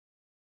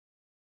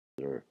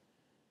another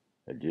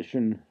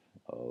edition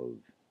of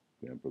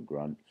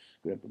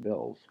Grandpa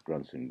Bill's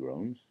Grunts and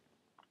Groans.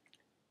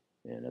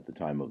 And at the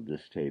time of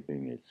this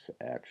taping, it's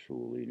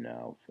actually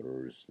now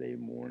Thursday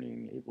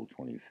morning, April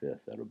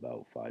 25th at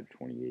about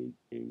 5:28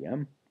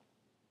 a.m.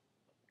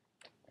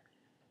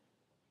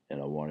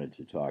 And I wanted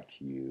to talk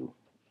to you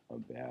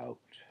about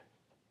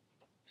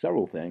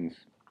several things.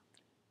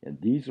 And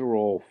these are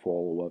all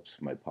follow-ups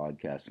to my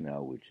podcast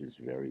now, which is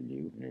very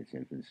new in its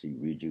infancy,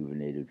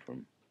 rejuvenated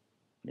from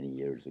many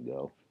years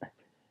ago.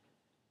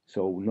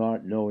 So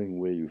not knowing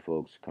where you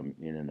folks come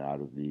in and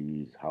out of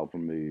these, how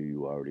familiar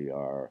you already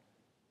are,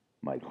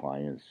 my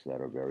clients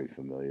that are very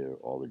familiar,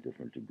 all the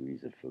different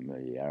degrees of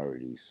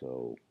familiarity.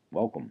 So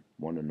welcome,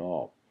 one and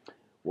all.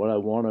 What I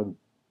want to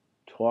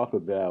talk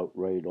about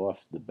right off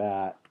the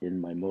bat in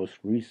my most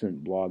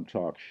recent blog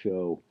talk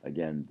show,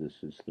 again,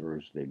 this is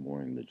Thursday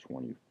morning the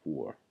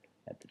 24th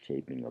at the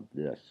taping of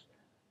this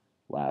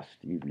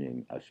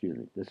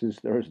this is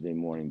Thursday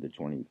morning the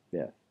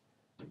 25th.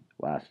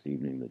 Last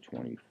evening the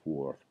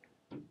 24th,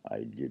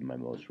 I did my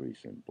most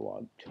recent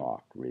blog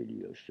talk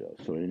radio show.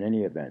 So in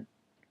any event,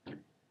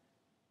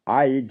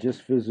 I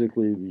just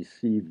physically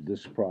received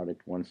this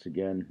product once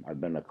again.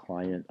 I've been a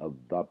client of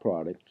the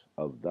product,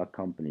 of the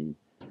company,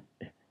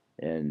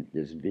 and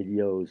there's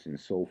videos and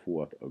so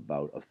forth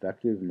about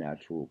effective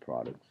natural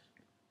products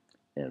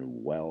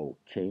and well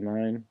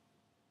canine,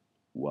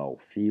 well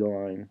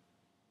feline,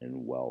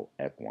 and well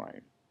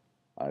equine.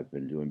 I've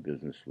been doing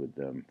business with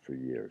them for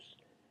years.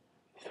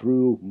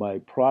 Through my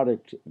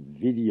product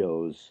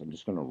videos, I'm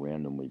just going to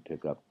randomly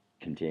pick up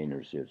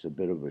containers here. It's a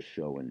bit of a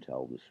show and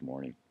tell this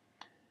morning.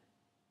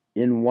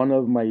 In one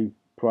of my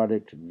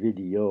product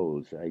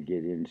videos, I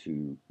get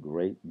into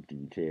great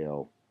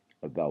detail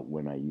about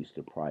when I used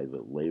to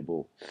private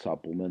label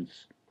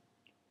supplements.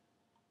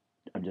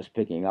 I'm just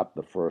picking up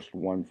the first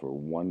one for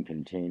one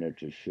container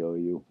to show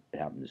you. It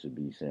happens to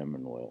be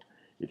salmon oil.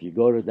 If you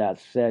go to that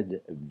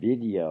said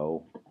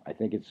video, I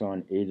think it's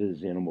on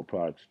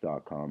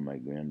adasanimalproducts.com, my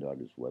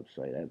granddaughter's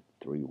website. I have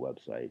 3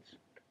 websites.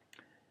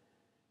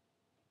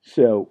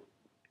 So,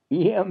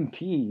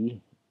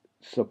 EMP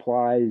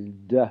supplies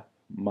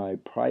my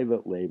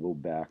private label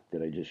back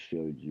that I just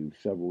showed you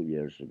several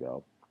years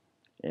ago.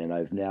 And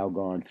I've now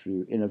gone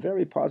through, in a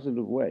very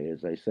positive way,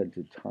 as I said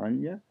to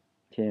Tanya,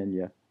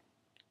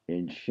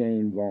 and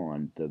Shane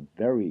Vaughn, the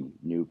very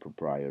new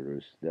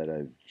proprietors that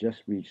I've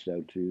just reached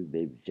out to.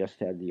 They've just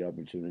had the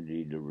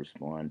opportunity to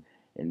respond,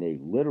 and they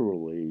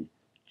literally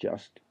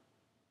just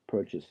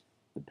purchased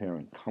the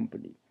parent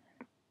company.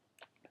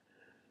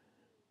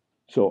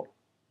 So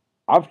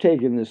I've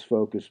taken this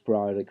Focus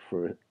product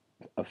for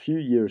a few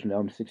years now.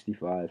 I'm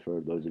 65, for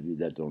those of you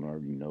that don't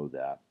already know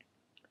that.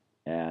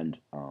 And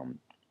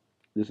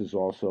this is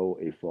also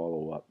a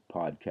follow-up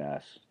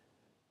podcast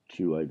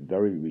to I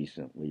very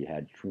recently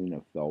had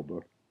Trina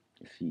Felber,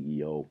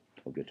 CEO,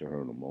 I'll get to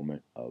her in a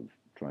moment, of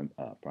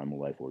Primal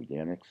Life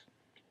Organics.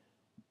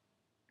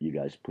 You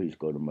guys please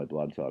go to my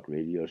Blog Talk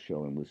radio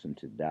show and listen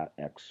to that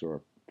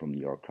excerpt from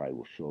the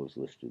archival shows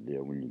listed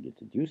there when you get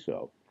to do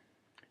so.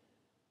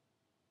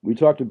 We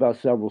talked about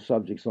several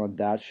subjects on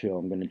that show.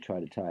 I'm going to try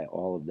to tie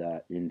all of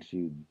that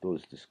into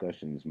those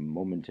discussions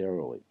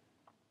momentarily.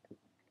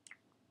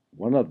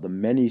 One of the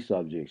many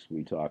subjects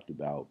we talked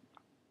about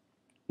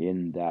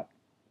in that,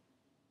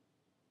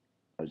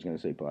 I was going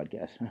to say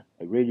podcast,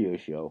 a radio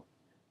show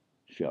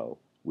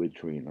with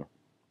Trina.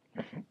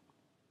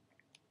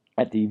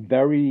 At the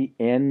very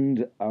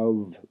end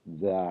of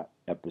that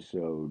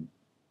episode,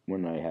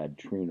 when I had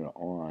Trina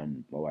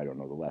on, the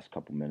last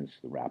couple minutes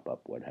to wrap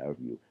up, what have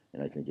you,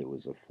 and I think it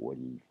was a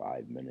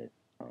 45-minute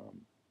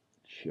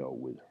show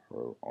with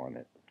her on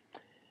it.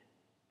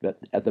 But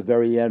at the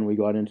very end, we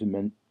got into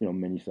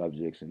many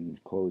subjects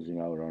and closing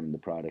out on the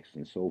products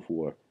and so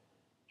forth.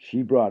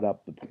 She brought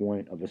up the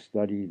point of a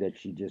study that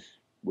she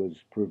just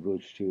was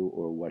privileged to,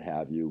 or what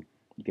have you.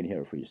 You can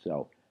hear it for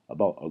yourself,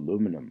 about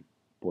aluminum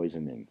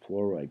poisoning,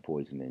 fluoride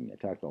poisoning. I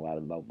talked a lot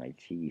about my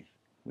teeth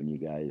when you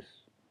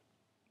guys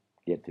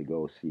get to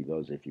go see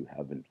those if you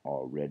haven't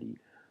already.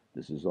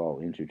 This is all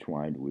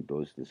intertwined with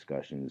those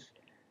discussions.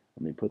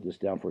 Let me put this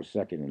down for a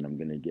second, and I'm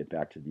going to get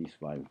back to these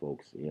fine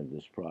folks and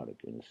this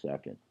product in a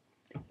second.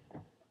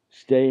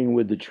 Staying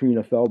with the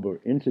Trina Felber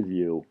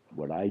interview,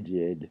 what I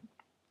did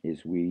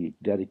is we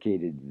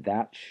dedicated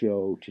that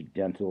show to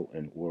dental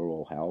and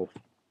oral health.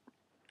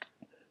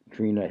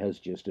 Trina has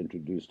just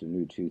introduced a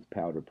new tooth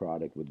powder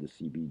product with the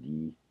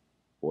CBD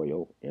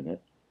oil in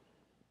it.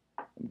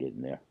 I'm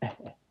getting there.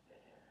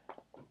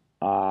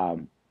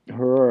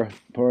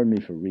 Pardon me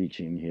for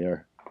reaching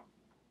here.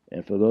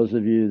 And for those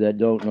of you that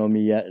don't know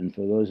me yet, and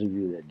for those of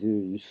you that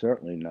do, you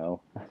certainly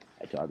know.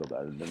 I talk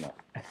about it enough.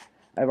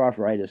 I have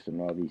arthritis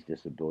and all these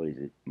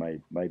disabilities.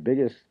 My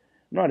biggest,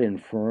 not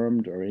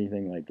infirmed or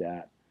anything like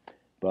that,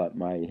 but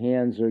my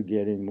hands are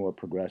getting more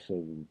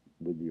progressive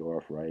with the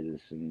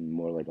arthritis and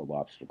more like a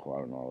lobster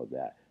claw and all of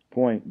that.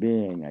 Point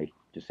being, I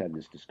just had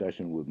this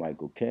discussion with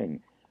Michael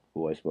King,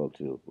 who I spoke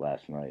to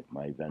last night,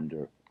 my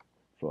vendor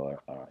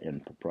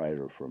and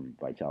proprietor from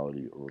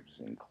Vitality Herbs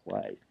and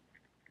Clay.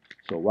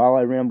 So while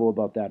I ramble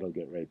about that, I'll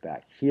get right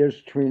back.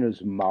 Here's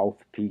Trina's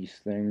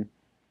mouthpiece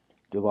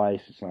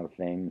device. It's not a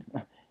thing.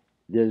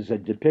 There's a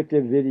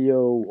depicted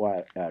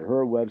video at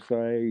her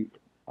website.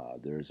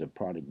 There's a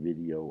product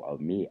video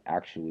of me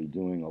actually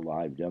doing a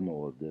live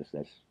demo of this.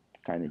 That's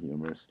kind of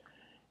humorous.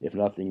 If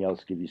nothing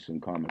else, give you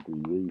some comic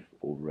relief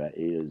over at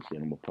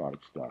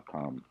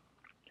AdamsAnimalProducts.com.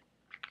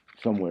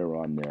 Somewhere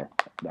on there.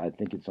 I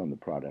think it's on the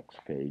products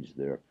page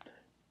there.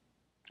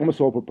 I'm a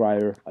sole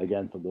proprietor,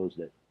 again, for those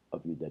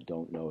of you that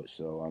don't know it.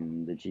 So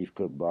I'm the chief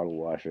cook, bottle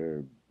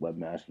washer,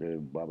 webmaster,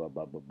 blah, blah,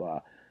 blah, blah,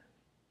 blah.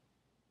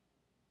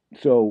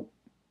 So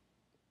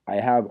I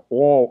have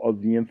all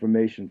of the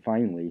information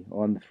finally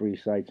on the 3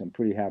 sites. I'm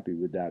pretty happy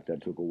with that.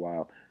 That took a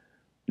while.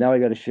 Now I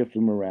got to shift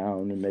them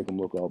around and make them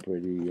look all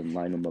pretty and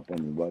line them up on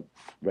the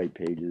right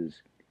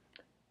pages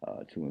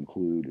to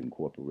include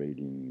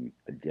incorporating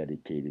a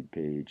dedicated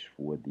page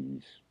for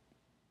these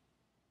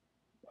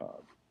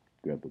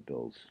Grandpa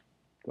Bill's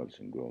Grunts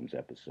and Groans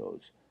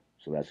episodes.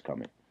 So that's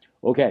coming.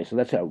 Okay, so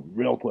that's a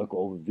real quick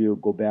overview.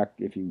 Go back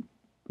if you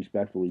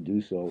respectfully do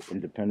so,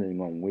 and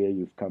depending on where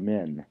you've come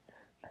in.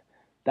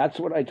 That's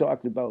what I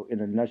talked about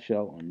in a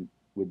nutshell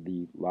with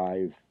the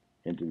live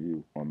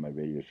interview on my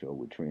radio show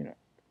with Trina.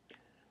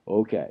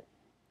 Okay.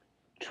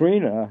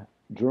 Trina,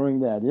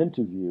 during that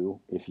interview,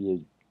 if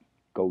you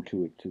go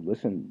to it to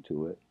listen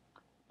to it,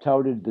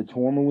 touted the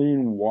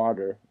tourmaline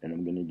water, and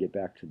I'm going to get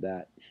back to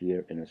that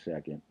here in a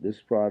second.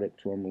 This product,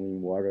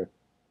 tourmaline water,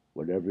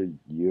 whatever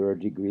your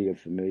degree of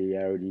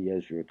familiarity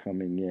as you're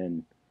coming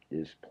in,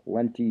 there's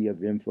plenty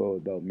of info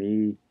about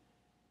me,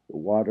 the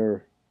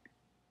water,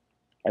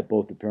 at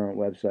both the parent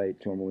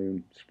website,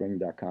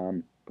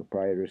 tourmalinespring.com,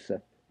 proprietor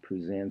Seth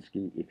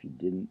Pruzansky. If you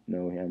didn't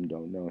know him,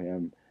 don't know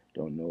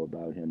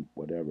about him,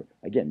 whatever.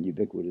 Again,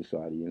 ubiquitous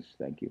audience,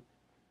 thank you.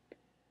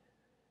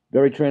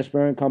 Very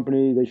transparent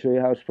company. They show you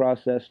how it's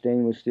processed,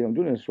 stainless steel. I'm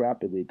doing this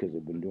rapidly because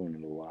I've been doing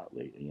it a lot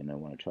lately, and I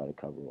want to try to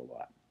cover a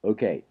lot.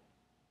 Okay,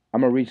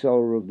 I'm a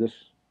reseller of this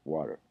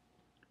water.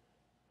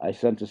 I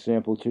sent a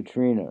sample to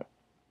Trina.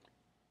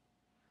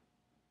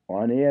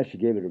 On air, she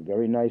gave it a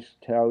very nice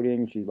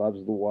touting. She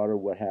loves the water,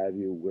 what have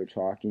you. We're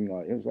talking,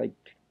 it was like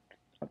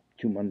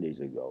 2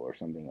 Mondays ago or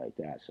something like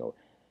that. So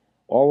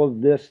all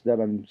of this that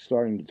I'm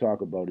starting to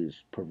talk about is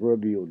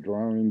proverbial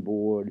drawing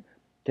board.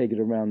 Take it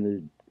around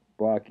the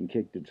block and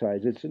kick the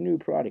tires. It's a new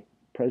product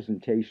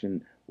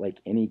presentation like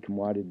any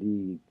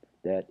commodity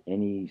that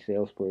any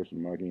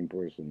salesperson, marketing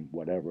person,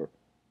 whatever,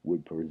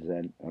 would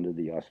present under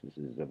the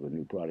auspices of a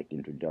new product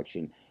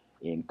introduction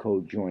in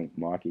co-joint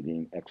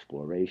marketing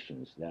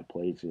explorations. That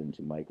plays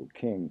into Michael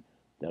King,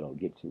 that I'll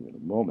get to in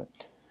a moment.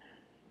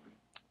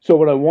 So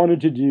what I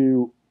wanted to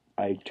do,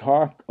 I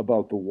talk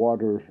about the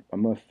water.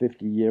 I'm a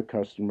 50-year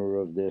customer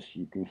of this.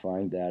 You can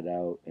find that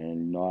out,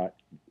 and not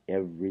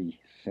every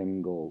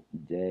single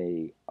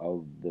day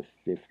of the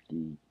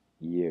 50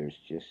 years,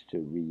 just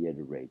to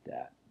reiterate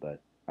that.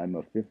 But I'm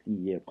a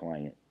 50-year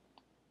client.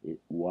 It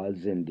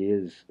was and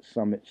is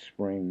Summit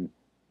Spring,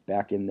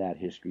 back in that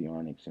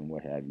histrionics and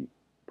what have you.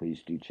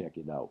 Please do check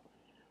it out.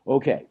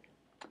 Okay,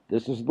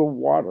 this is the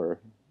water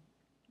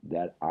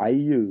that I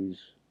use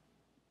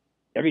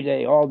every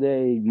day, all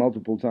day,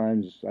 multiple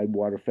times. I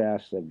water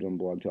fast. I've done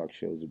blog talk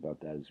shows about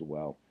that as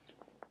well.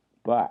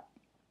 But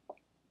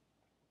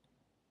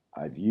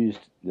I've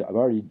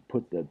already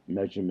put the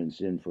measurements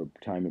in for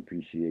time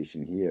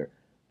appreciation here.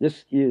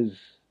 This is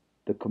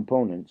the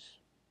components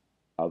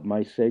of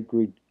my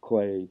Sacred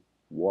Clay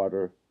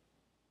water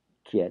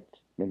kit,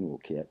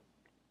 mineral kit,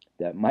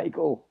 that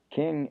Michael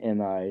King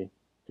and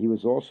he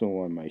was also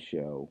on my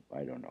show,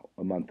 I don't know,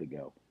 a month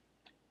ago.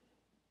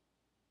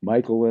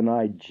 Michael and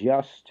I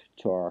just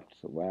talked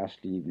last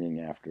evening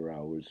after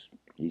hours.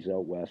 He's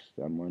out west,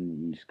 I'm on the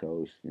East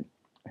Coast, and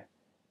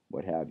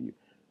what have you.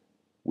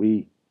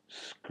 We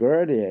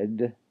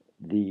skirted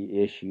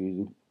the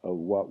issue of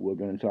what we're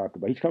going to talk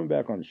about. He's coming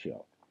back on the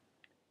show.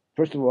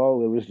 First of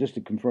all, it was just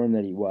to confirm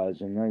that he was,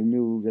 and I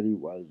knew that he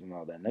was and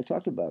all that. And I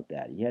talked about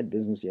that. He had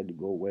business. He had to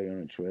go away on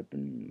a trip,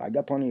 and I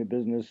got plenty of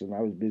business, and I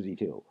was busy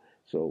too.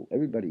 So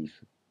everybody's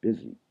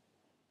busy.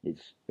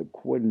 It's a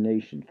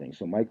coordination thing.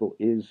 So Michael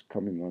is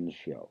coming on the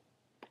show.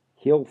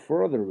 He'll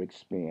further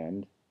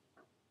expand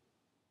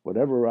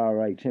whatever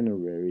our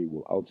itinerary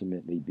will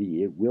ultimately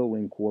be. It will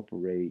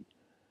incorporate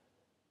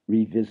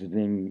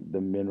revisiting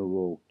the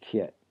mineral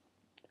kit.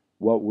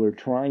 What we're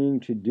trying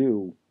to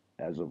do,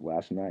 as of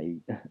last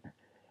night,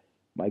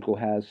 Michael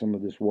has some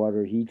of this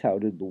water. He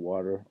touted the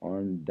water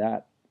on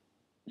that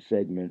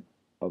segment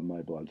of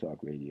my Blog Talk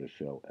Radio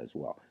show as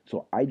well.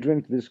 So I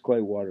drink this clay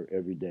water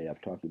every day.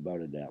 I've talked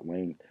about it at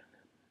length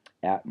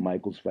at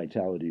Michael's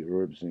Vitality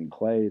Herbs and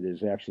Clay.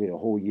 There's actually a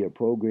whole year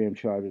program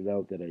charted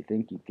out that I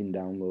think you can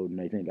download,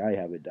 and I think I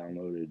have it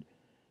downloaded.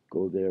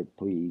 Go there,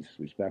 please,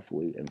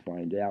 respectfully, and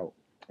find out,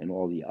 and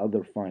all the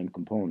other fine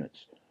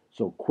components.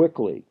 So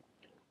quickly,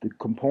 the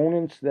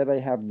components that I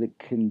have the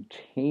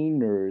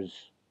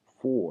containers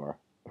for,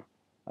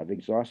 I've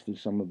exhausted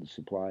some of the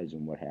supplies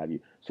and what have you.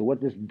 So what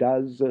this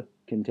does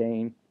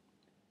contain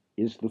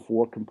is the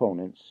 4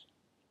 components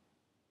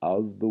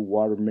of the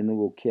water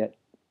mineral kit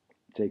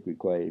Sacred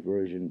Clay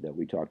version that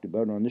we talked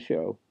about on the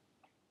show,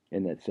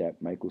 and that's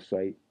at Michael's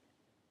site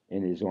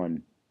and is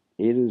on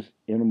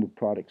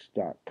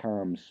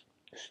AdasAnimalProducts.com's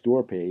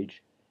store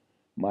page.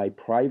 My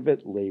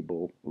private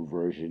label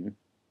version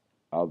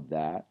of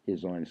that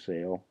is on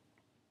sale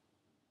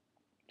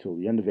till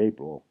the end of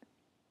April.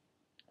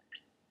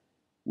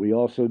 We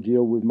also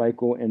deal with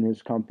Michael and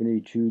his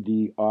company to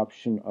the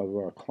option of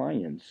our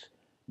clients.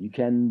 You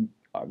can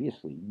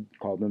obviously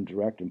call them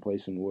direct and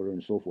place an order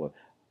and so forth.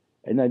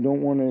 And I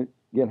don't want to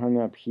get hung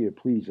up here,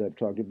 please. I've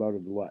talked about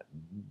it a lot.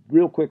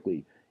 Real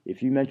quickly,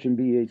 if you mention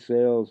B8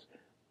 Sales,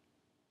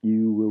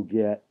 you will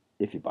get,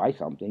 if you buy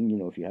something,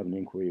 if you have an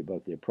inquiry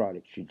about their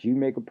product, should you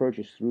make a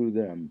purchase through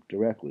them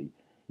directly,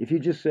 if you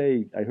just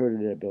say, I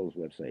heard it at Bill's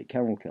website,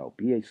 Kennel Kelp,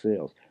 B8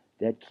 Sales,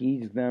 that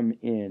keys them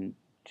in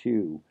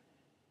to,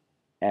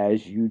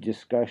 as you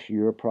discuss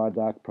your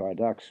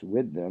products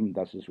with them,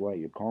 this is why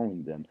you're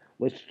calling them.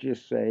 Let's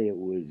just say it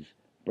was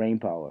Brain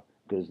Power,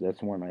 because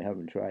that's one I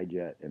haven't tried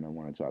yet and I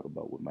want to talk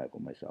about with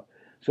Michael myself.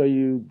 So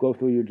you go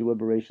through your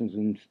deliberations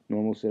and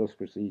normal sales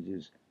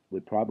procedures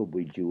with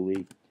probably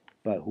Julie,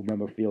 but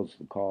whomever fields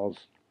the calls,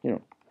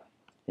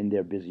 in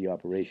their busy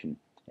operation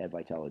at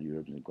Vitality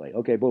Herbs and Clay.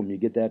 Okay, boom, you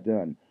get that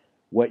done.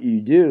 What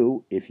you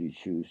do, if you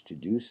choose to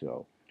do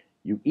so,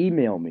 you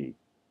email me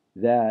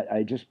that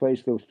I just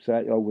placed those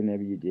site, or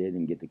whenever you did,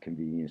 and get the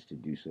convenience to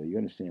do so. You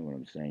understand what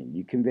I'm saying?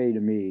 You convey to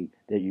me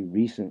that you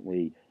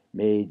recently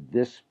made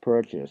this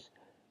purchase.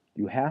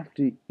 You have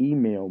to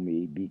email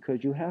me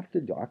because you have to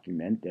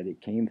document that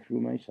it came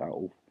through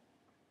myself.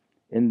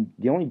 And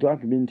the only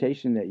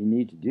documentation that you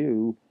need to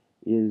do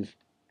is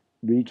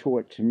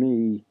retort to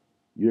me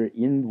your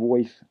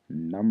invoice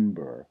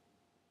number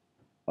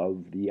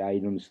of the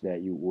items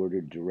that you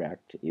ordered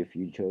direct, if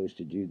you chose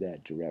to do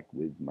that direct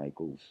with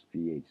Michael's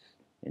V8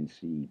 and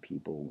C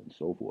people and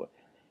so forth.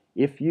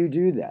 If you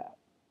do that,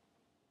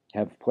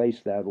 have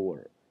placed that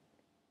order,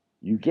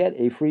 you get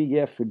a free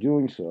gift for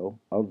doing so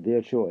of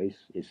their choice.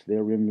 It's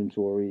their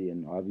inventory,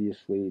 and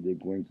obviously they're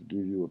going to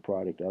give you a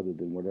product other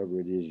than whatever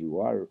it is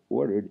you are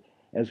ordered,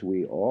 as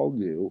we all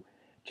do,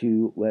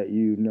 to let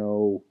you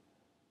know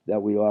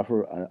that we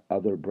offer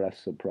other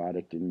breaths of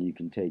product, and you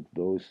can take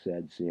those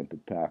said sample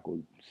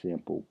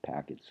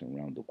packets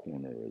around the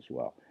corner as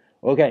well.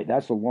 Okay,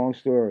 that's a long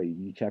story.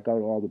 You check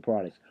out all the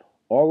products.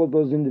 All of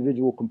those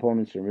individual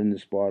components are in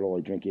this bottle.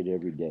 I drink it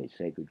every day,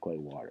 Sacred Clay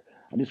water.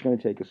 I'm just going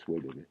to take a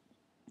swig of it,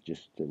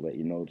 just to let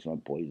you know it's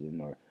not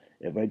poison, or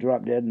if I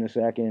drop dead in a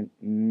second,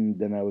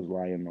 then I was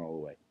lying all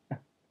the way.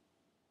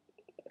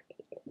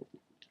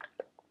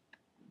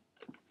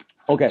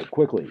 Okay,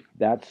 quickly.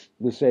 That's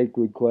the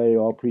Sacred Clay,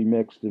 all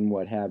pre-mixed and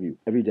what have you.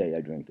 Every day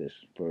I drink this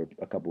for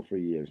a couple,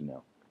 3 years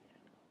now.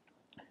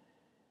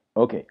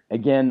 Okay,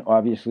 again,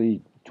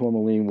 obviously,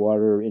 tourmaline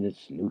water in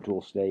its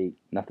neutral state,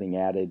 nothing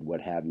added,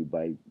 what have you,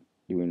 by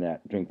doing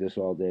that. Drink this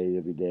all day,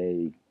 every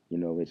day.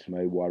 It's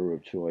my water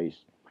of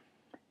choice.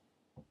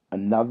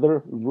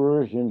 Another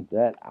version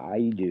that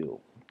I do,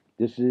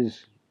 this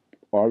is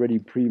already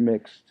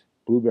pre-mixed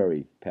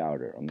blueberry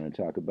powder. I'm going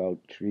to talk about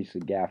Teresa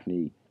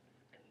Gaffney,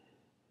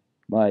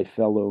 my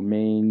fellow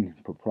Maine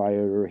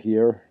proprietor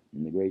here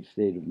in the great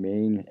state of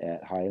Maine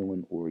at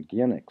Highland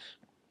Organics.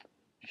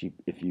 She,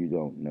 if you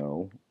don't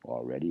know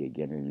already,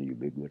 again in the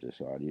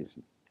ubiquitous audience,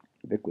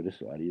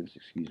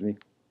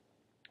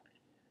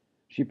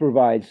 she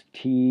provides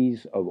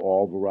teas of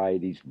all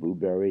varieties.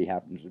 Blueberry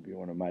happens to be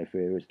one of my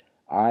favorites.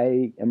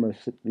 I am a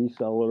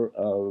reseller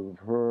of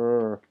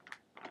her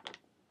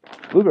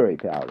blueberry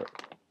powder,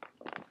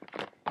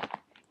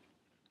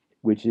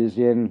 which is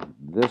in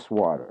this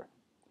water.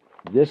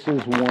 This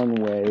is one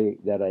way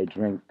that I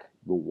drink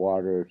the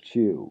water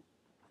too,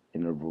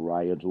 in a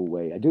varietal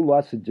way. I do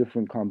lots of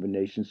different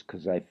combinations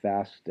because I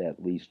fast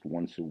at least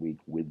once a week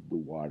with the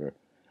water.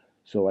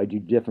 So I do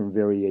different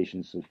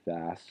variations of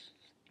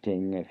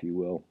fasting, if you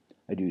will.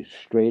 I do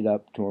straight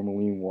up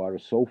tourmaline water.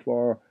 So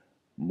far,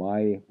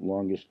 my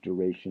longest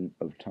duration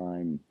of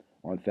time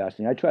on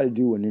fasting. I try to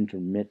do an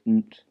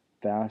intermittent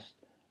fast.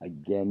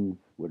 Again,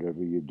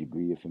 whatever your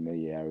degree of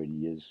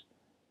familiarity is,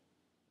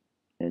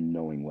 and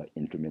knowing what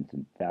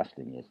intermittent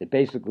fasting is. It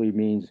basically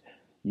means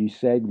you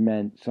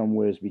segment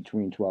somewhere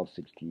between 12,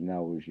 16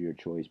 hours, your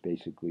choice,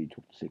 basically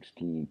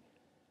 16.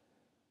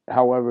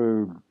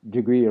 However,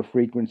 degree of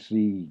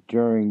frequency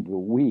during the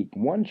week,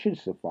 one should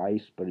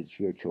suffice, but it's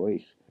your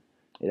choice.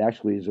 It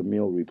actually is a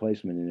meal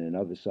replacement in and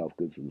of itself,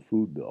 good for the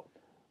food bill.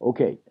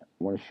 Okay, I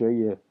want to show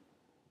you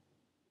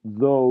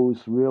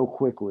those real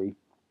quickly.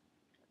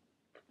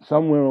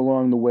 Somewhere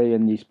along the way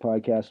in these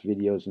podcast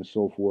videos and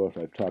so forth,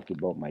 I've talked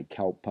about my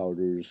kelp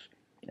powders,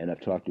 and I've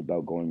talked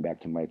about going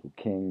back to Michael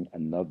King,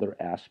 another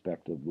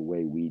aspect of the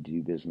way we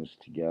do business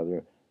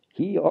together.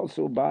 He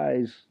also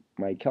buys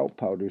my kelp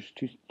powders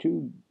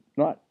to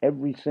not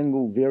every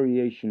single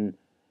variation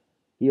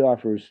he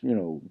offers,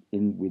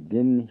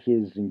 within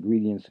his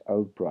ingredients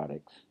of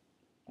products,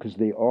 because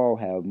they all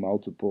have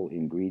multiple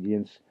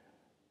ingredients.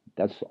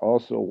 That's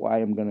also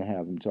why I'm going to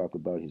have him talk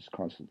about his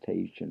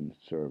consultation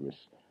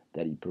service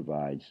that he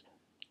provides.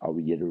 I'll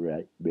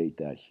reiterate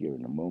that here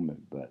in a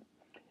moment, but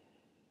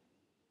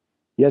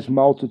He has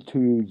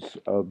multitudes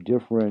of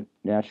different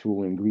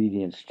natural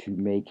ingredients to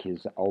make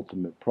his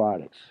ultimate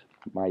products.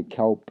 My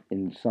kelp,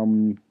 in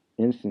some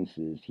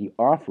instances, he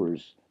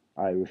offers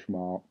Irish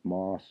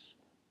moss,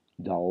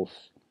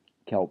 dulse,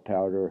 kelp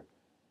powder,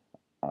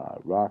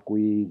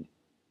 rockweed,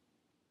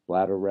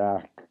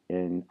 bladderwrack,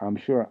 and I'm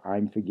sure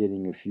I'm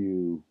forgetting a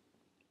few.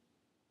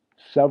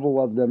 Several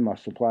of them are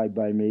supplied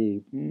by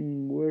me.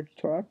 We're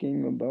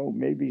talking about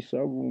maybe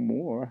several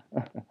more.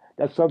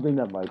 That's something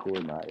that Michael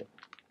and I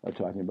are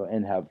talking about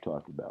and have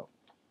talked about.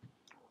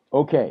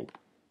 Okay,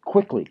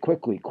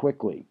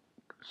 quickly.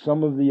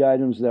 Some of the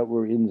items that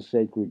were in the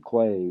sacred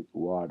clay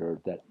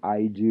water that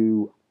I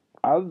do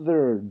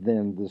other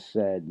than the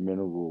said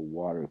mineral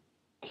water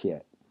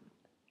kit.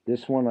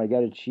 This one I got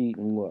to cheat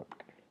and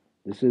look.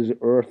 This is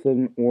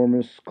earthen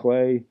ormus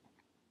clay.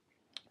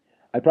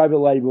 I private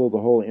label the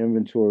whole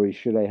inventory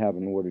should I have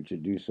an order to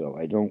do so.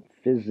 I don't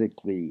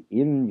physically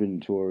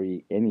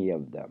inventory any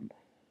of them.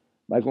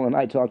 Michael and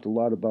I talked a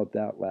lot about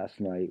that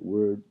last night.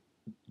 We're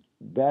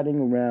batting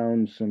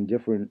around some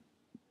different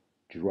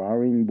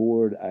drawing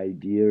board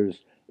ideas,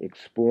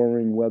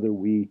 exploring whether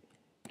we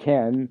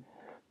can,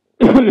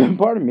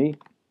 pardon me,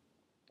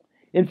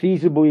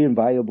 infeasibly and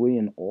viably,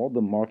 and all the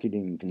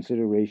marketing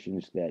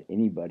considerations that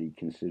anybody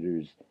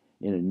considers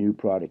in a new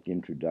product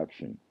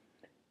introduction,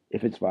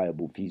 if it's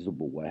viable,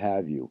 feasible, what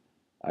have you.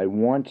 I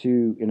want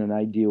to, in an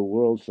ideal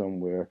world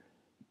somewhere,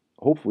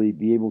 hopefully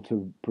be able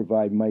to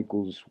provide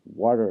Michael's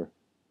water,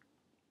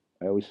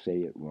 I always say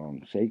it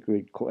wrong,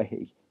 sacred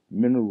clay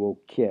mineral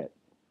kit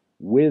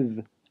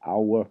with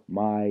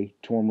my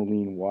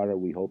tourmaline water.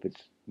 We hope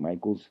it's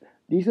Michael's.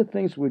 These are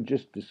things we're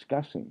just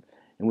discussing,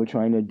 and we're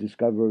trying to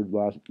discover,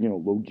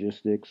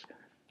 logistics,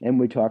 and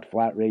we talked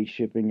flat rate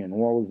shipping and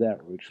all of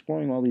that. We're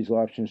exploring all these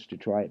options to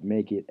try and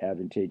make it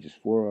advantageous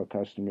for our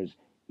customers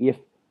if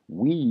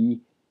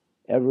we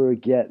ever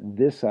get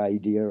this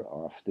idea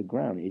off the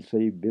ground. It's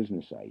a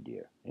business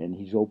idea, and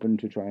he's open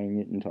to trying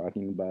it and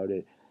talking about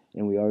it,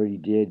 and we already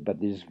did,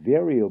 but there's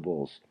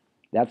variables.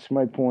 That's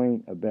my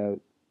point about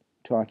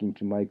talking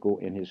to Michael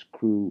and his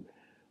crew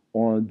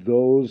on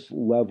those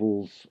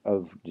levels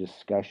of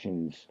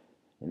discussions,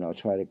 and I'll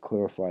try to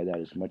clarify that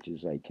as much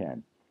as I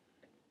can.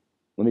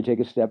 Let me take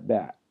a step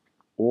back.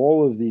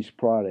 All of these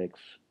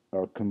products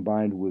are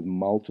combined with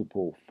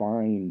multiple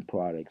fine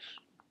products,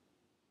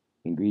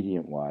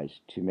 ingredient-wise,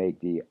 to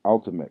make the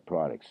ultimate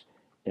products.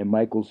 And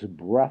Michael's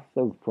breadth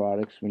of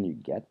products, when you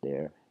get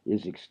there,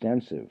 is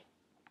extensive.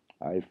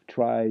 I've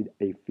tried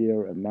a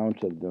fair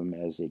amount of them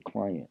as a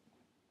client.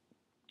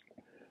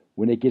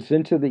 When it gets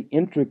into the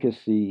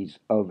intricacies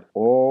of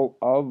all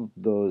of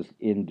those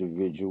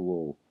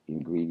individual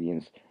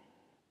ingredients,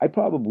 I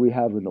probably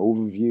have an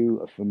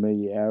overview, a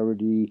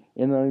familiarity,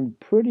 and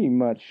I pretty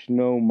much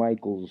know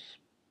Michael's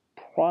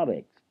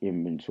product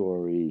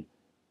inventory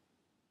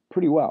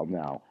pretty well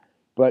now,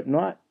 but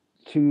not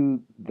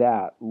to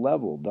that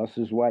level. Thus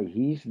is why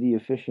he's the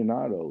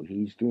aficionado.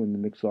 He's doing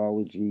the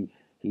mixology.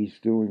 He's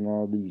doing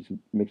all these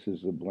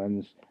mixes of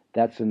blends.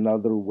 That's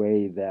another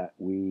way that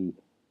we,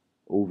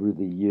 over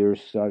the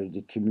years, started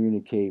to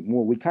communicate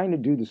more. We kind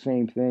of do the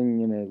same thing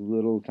in a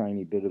little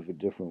tiny bit of a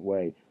different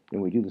way,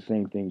 and we do the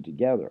same thing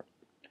together.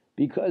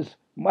 Because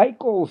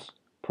Michael's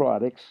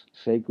products,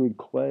 sacred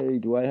clay,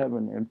 do I have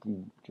an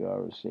empty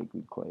jar of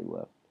sacred clay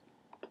left?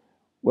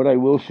 What I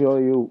will show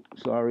you,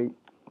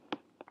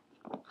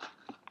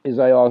 is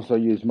I also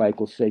use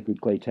Michael's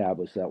sacred clay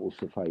tablets. That will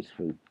suffice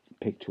for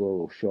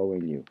pictorial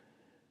showing you.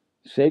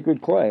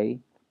 Sacred clay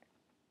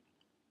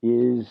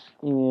is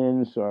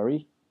in,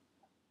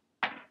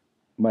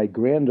 my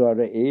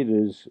granddaughter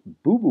Ada's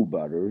Boo Boo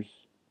Butters.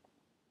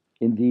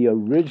 In the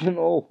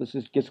original,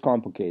 gets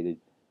complicated.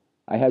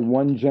 I had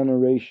one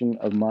generation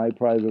of my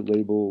private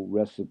label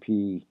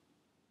recipe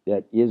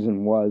that is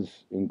and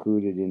was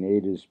included in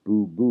Ada's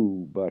Boo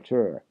Boo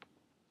Butter.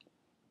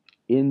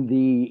 In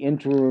the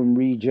interim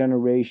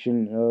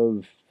regeneration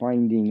of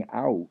finding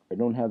out, I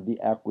don't have the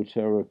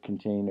Aquaterra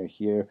container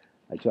here.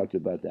 I talked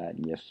about that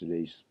in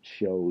yesterday's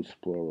shows,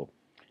 plural.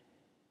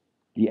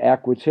 The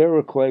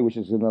Aquaterra clay, which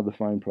is another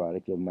fine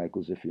product of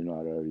Michael's, if you're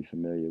not already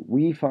familiar,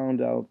 we found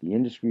out, the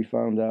industry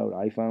found out,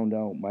 I found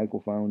out,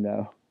 Michael found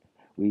out,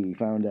 we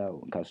found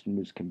out,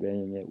 customers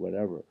conveying it,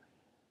 whatever.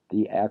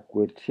 The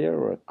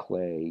Aquaterra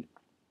clay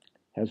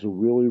has a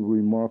really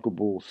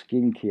remarkable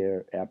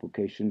skincare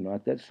application.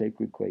 Not that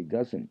sacred clay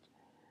doesn't,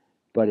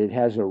 but it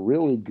has a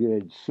really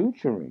good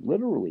suturing,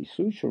 literally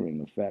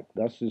suturing effect.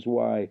 Thus is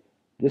why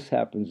this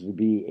happens to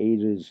be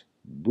Ada's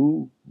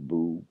Boo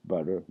Boo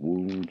Butter,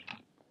 wound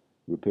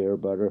repair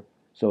butter.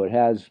 So it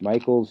has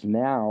Michael's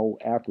now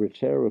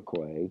Aquaterra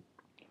clay,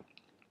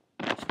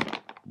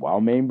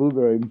 wild Maine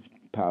blueberry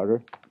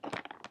powder,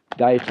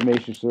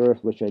 diatomaceous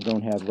earth, which I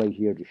don't have right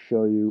here to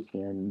show you,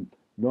 and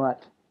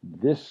not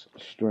this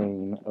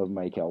strain of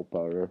my kelp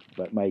powder,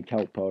 but my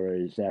kelp powder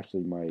is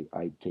actually my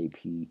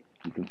IKP.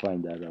 You can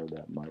find that out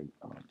at my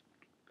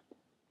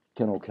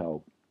Kennel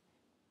Kelp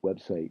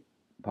website,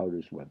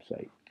 powders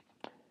website.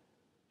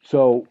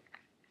 So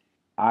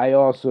I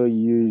also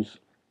use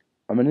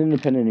I'm an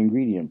independent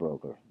ingredient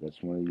broker.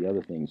 That's one of the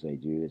other things I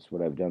do. It's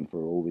what I've done for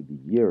over the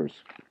years,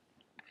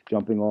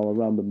 jumping all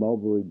around the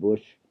mulberry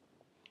bush.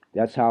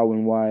 That's how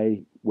and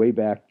why, way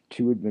back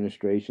 2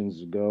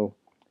 administrations ago,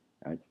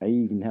 I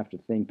even have to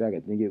think back.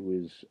 I think it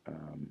was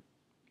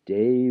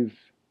Dave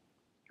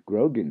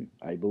Grogan,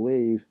 I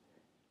believe.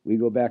 We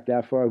go back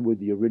that far with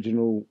the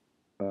original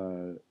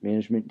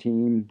management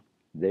team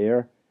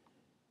there.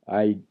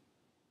 I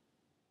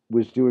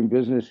was doing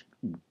business,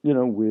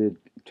 with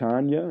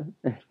Tanya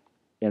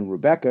and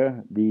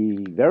Rebecca, the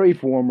very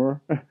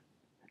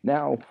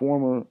now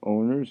former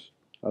owners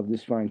of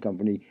this fine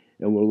company,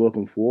 and we're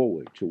looking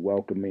forward to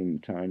welcoming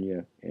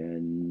Tanya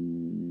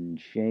and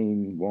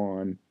Shane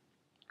Vaughn.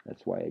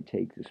 That's why I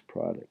take this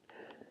product.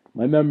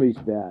 My memory's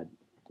bad,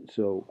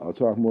 so I'll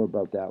talk more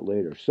about that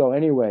later. So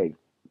anyway,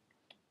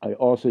 I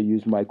also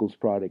use Michael's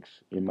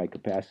products in my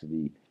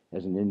capacity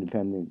as an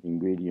independent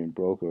ingredient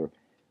broker.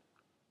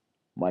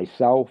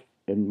 Myself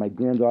and my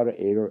granddaughter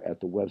Ada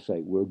at the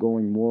website, we're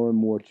going more and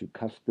more to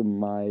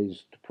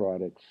customized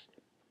products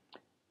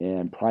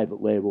and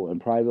private label.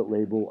 And private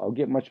label, I'll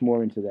get much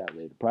more into that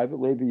later. Private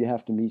label, you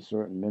have to meet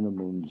certain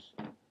minimums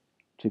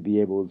to be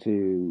able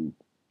to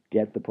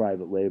get the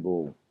private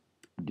label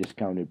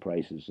discounted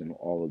prices and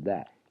all of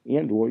that.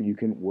 And or you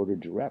can order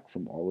direct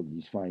from all of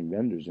these fine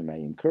vendors, and I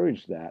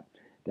encourage that.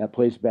 That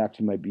plays back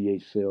to my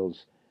BH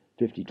Sales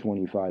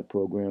 5025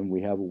 program.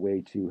 We have a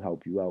way to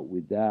help you out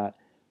with that.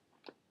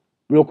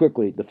 Real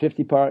quickly, the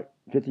 50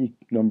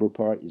 number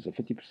part is a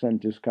 50%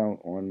 discount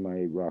on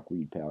my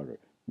rockweed powder.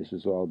 This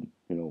is all,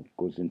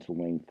 goes into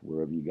length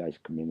wherever you guys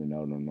come in and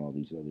out on all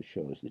these other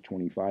shows. The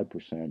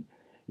 25%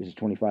 is a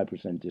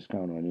 25%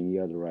 discount on any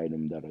other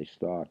item that I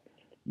stock.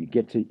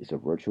 It's a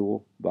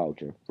virtual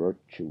voucher.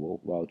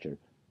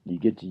 You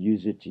get to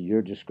use it to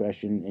your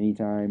discretion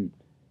anytime,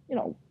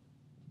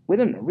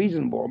 within a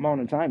reasonable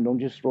amount of time. Don't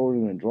just throw it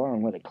in a drawer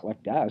and let it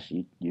collect dust.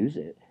 You use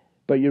it.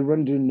 But you're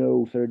under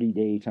no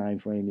 30-day time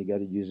frame. You got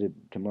to use it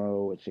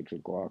tomorrow at 6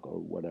 o'clock or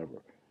whatever.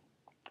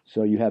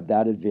 So you have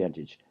that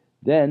advantage.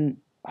 Then,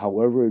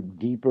 however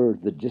deeper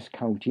the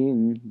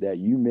discounting that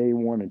you may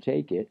want to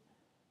take it,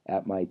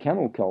 at my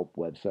Kennel Kelp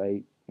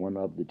website, one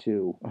of the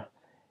two,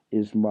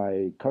 is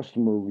my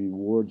customer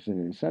rewards and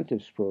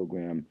incentives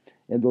program.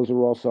 And those are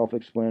all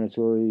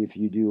self-explanatory. If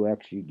you do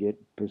X, you get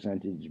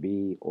percentage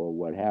B or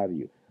what have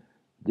you.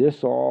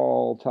 This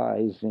all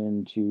ties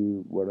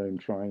into what I'm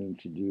trying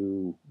to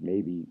do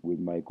maybe with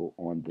Michael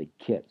on the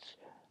kits.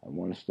 I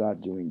want to start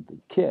doing the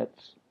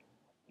kits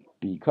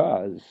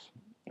because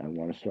I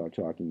want to start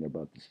talking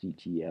about the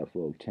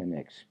CTFO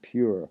 10X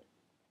Pure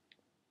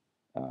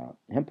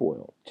hemp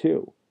oil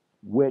too,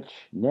 which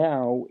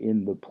now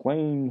in the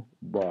plain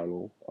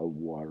bottle of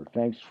water,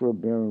 thanks for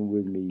bearing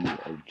with me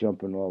of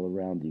jumping all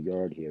around the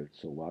yard here.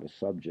 It's a lot of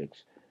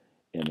subjects.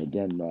 And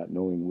again, not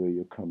knowing where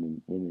you're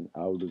coming in and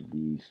out of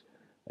these.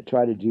 I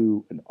try to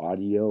do an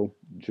audio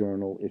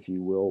journal, if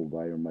you will,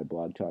 via my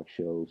blog talk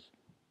shows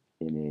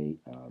in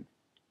a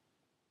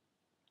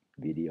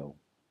video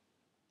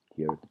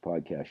here at the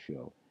podcast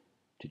show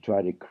to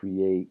try to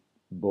create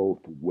both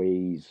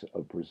ways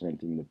of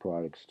presenting the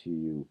products to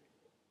you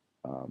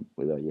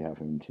without you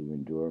having to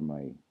endure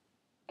my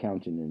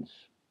countenance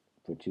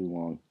for too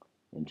long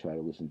and try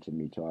to listen to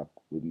me talk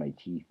with my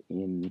teeth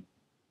in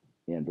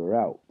and or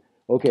out.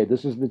 Okay,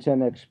 this is the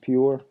 10X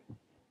Pure,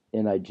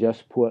 and I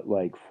just put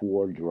like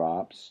 4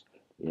 drops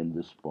in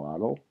this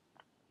bottle.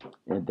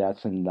 And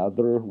that's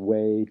another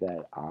way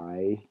that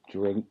I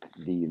drink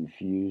the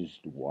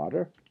infused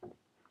water.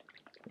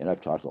 And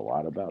I've talked a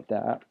lot about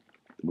that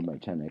with my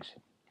 10X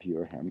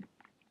Pure Hemp.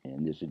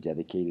 And there's a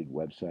dedicated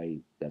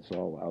website that's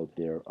all out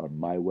there on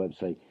my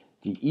website.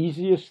 The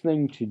easiest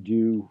thing to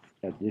do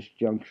at this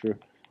juncture,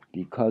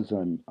 because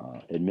I'm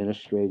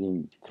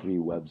administrating 3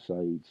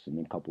 websites and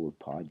a couple of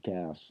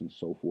podcasts and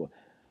so forth,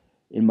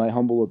 in my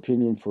humble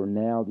opinion for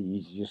now, the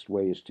easiest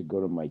way is to go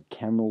to my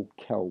Kennel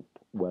Kelp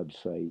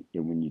website.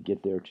 And when you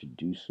get there to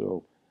do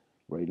so,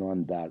 right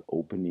on that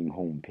opening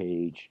home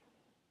page,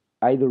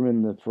 either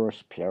in the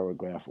first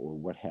paragraph or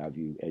what have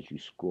you, as you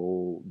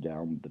scroll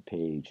down the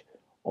page,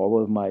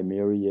 all of my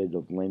myriad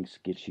of links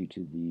gets you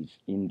to these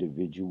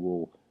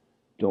individual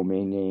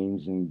domain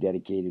names and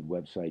dedicated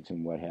websites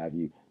and what have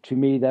you. To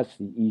me, that's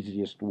the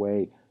easiest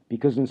way,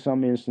 because in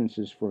some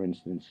instances, for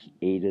instance,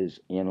 Ada's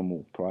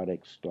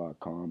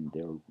animalproducts.com,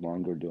 they're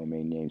longer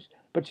domain names,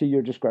 but to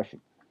your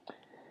discretion.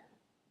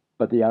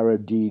 But they are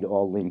indeed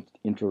all linked,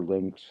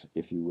 interlinked,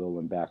 if you will,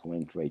 and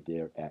backlinked right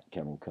there at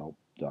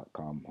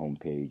kennelkelp.com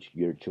homepage,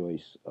 your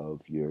choice of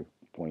your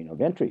point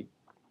of entry.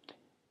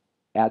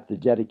 At the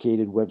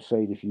dedicated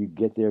website, if you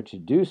get there to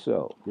do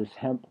so, this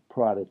hemp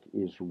product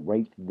is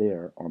right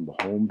there on the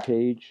home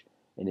page,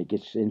 and it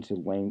gets into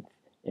length.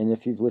 And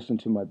if you've listened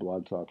to my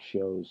blog talk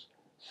shows,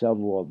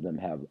 several of them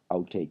have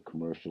outtake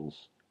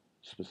commercials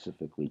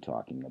specifically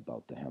talking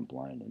about the hemp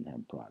line and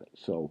hemp products.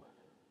 So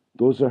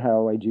those are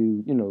how I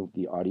do,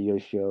 the audio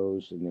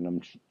shows, and then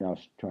I'm now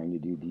trying to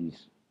do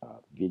these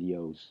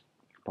videos,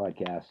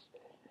 podcasts,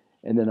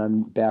 And then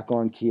I'm back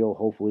on keel,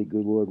 hopefully,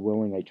 good Lord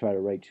willing. I try to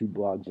write 2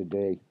 blogs a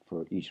day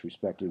for each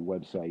respective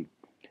website.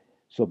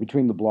 So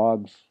between the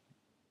blogs,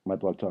 my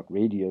Blog Talk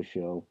radio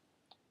show,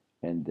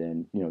 and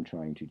then,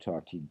 trying to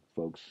talk to you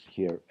folks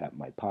here at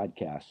my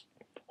podcast,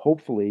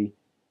 hopefully,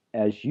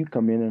 as you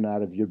come in and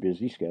out of your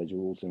busy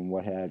schedules and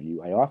what have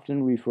you, I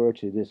often refer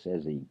to this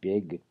as a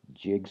big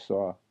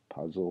jigsaw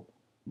puzzle,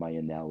 my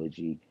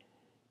analogy.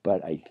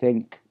 But I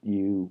think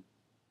you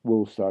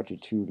will start to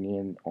tune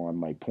in on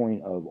my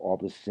point of all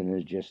the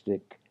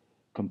synergistic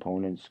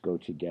components go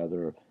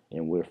together,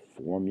 and we're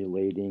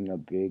formulating a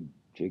big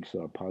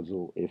jigsaw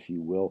puzzle, if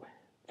you will.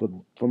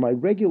 For my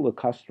regular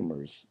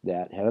customers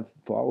that have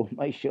followed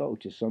my show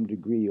to some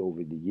degree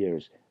over the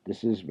years,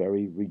 this is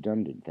very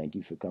redundant. Thank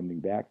you for coming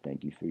back.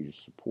 Thank you for your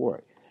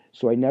support.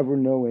 So I never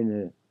know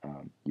in a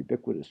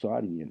ubiquitous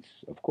audience,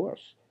 of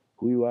course,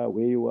 who you are,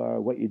 where you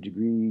are, what your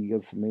degree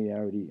of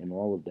familiarity, and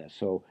all of that.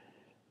 So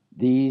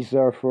these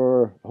are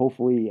for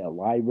hopefully a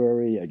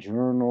library, a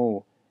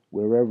journal,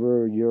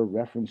 wherever your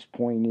reference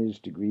point is,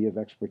 degree of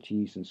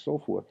expertise, and so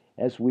forth,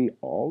 as we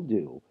all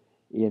do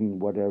in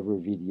whatever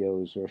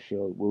videos or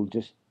show. We'll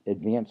just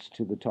advance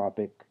to the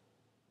topic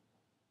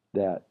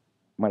that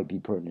might be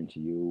pertinent to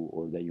you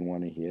or that you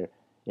want to hear.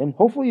 And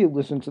hopefully you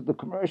listen to the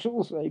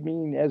commercials. I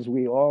mean, as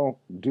we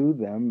all do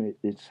them,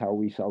 it's how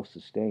we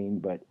self-sustain.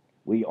 But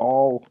we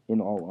all,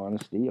 in all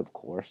honesty, of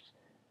course,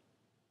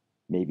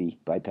 maybe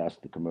bypass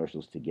the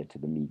commercials to get to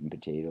the meat and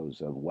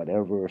potatoes of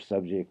whatever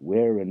subject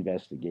we're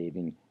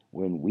investigating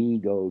when we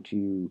go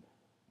to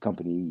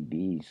Company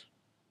B's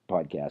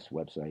podcasts,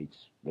 websites,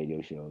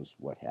 radio shows,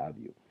 what have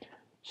you.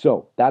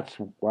 So that's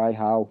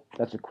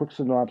that's a quick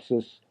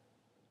synopsis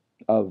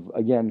of,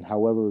 again,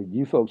 however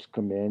you folks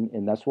come in,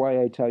 and that's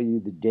why I tell you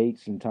the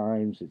dates and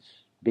times. It's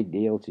a big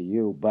deal to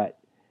you, but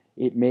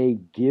it may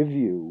give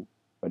you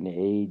an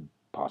aid,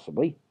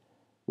 possibly,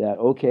 that,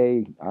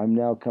 okay, I'm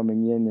now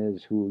coming in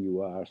as who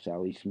you are,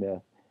 Sally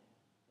Smith.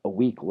 A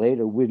week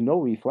later, with no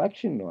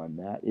reflection on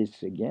that,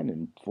 it's again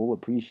in full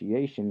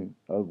appreciation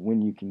of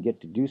when you can get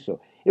to do so.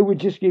 It would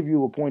just give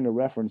you a point of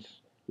reference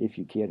if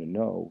you care to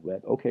know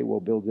that, okay, well,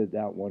 Bill did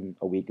that one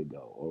a week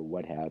ago or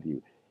what have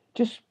you.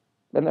 Just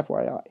an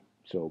FYI.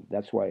 So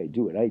that's why I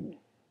do it. I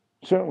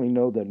certainly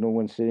know that no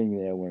one's sitting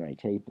there when I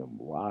tape them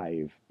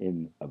live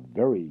in a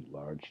very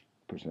large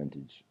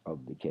percentage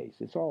of the case.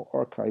 It's all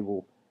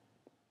archival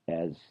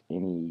as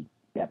any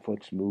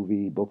Netflix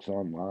movie, books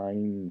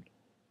online,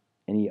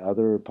 any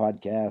other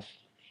podcast,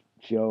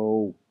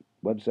 show,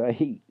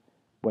 website,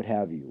 what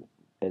have you,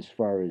 as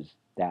far as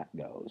that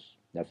goes.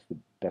 That's the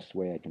best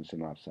way I can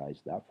synopsize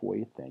that for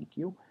you. Thank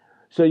you.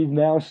 So you've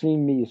now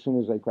seen me as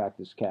soon as I crack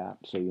this cap,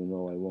 so you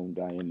know I won't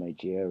die in my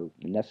chair.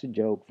 And that's a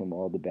joke from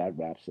all the bad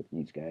raps that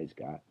these guys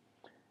got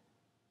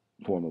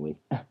formerly.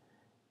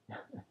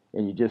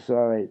 And you just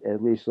saw it,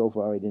 at least so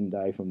far I didn't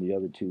die from the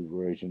other 2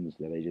 versions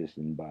that I just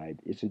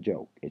imbibed. It's a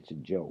joke. It's a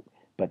joke.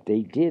 But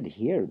they did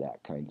hear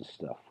that kind of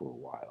stuff for a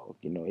while.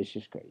 It's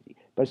just crazy.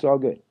 But it's all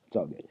good. It's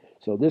all good.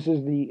 So this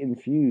is the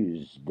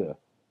infused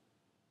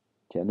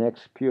 10X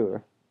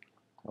Pure.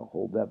 I'll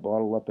hold that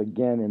bottle up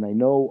again. And I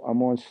know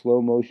I'm on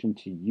slow motion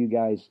to you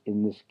guys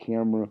in this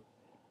camera.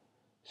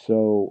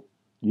 So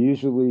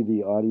usually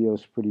the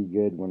audio's pretty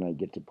good when I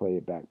get to play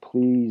it back.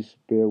 Please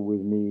bear with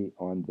me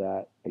on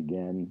that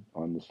again,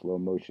 on the slow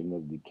motion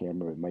of the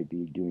camera. It might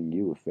be doing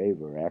you a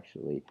favor,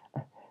 actually.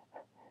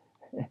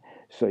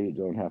 So you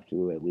don't have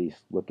to at least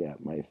look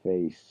at my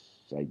face,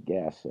 I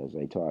guess, as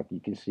I talk. You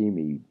can see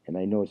me, and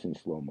I know it's in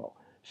slow-mo.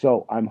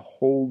 So I'm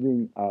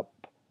holding up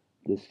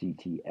the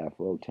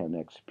CTFO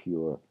 10X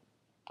Pure.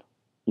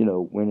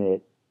 When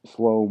it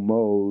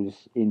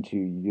slow-mos into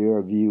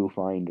your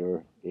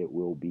viewfinder, it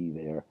will be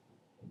there.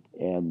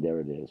 And there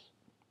it is.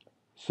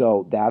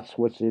 So that's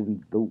what's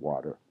in the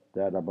water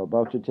that I'm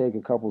about to take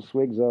a couple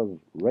swigs of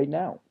right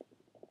now.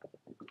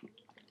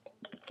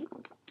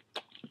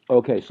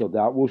 Okay, so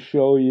that will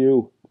show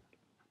you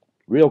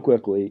real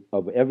quickly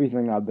of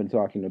everything I've been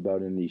talking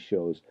about in these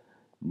shows,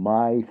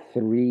 my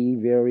 3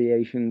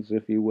 variations,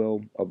 if you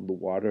will, of the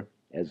water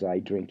as I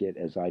drink it,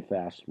 as I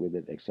fast with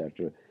it,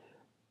 etc.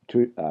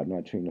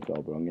 Not Trina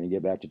Felber. I'm going to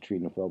get back to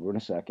Trina Felber in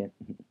a second.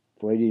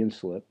 Freudian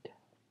slip.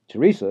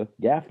 Teresa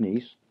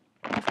Gaffney's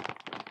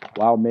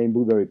Wild Maine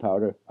Blueberry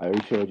Powder. I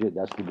already showed you.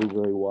 That's the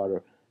blueberry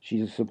water.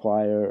 She's a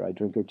supplier. I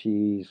drink her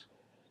teas.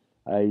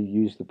 I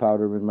use the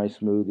powder in my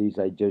smoothies.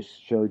 I just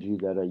showed you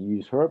that I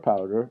use her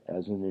powder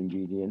as an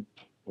ingredient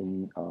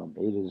in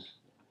Ada's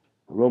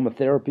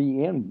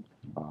aromatherapy and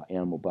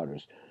animal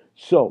butters.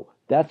 So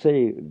that's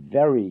a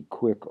very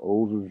quick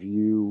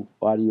overview,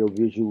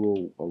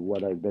 audio-visual of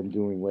what I've been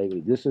doing lately.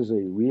 This is a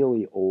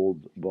really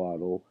old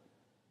bottle,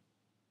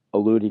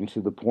 alluding to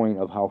the point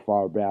of how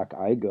far back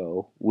I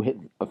go with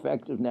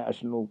effective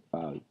natural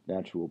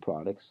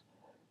products.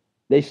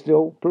 They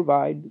still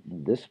provide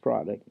this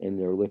product in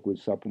their liquid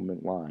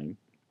supplement line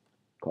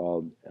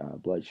called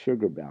Blood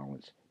Sugar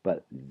Balance.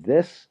 But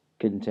this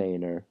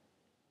container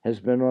has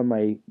been on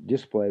my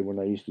display when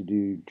I used to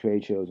do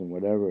trade shows and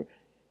whatever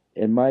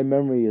And my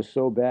memory is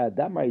so bad,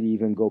 that might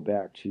even go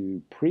back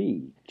to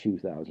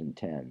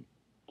pre-2010,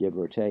 give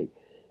or take.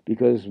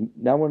 Because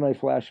now when I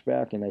flash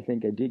back, and I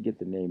think I did get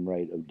the name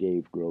right of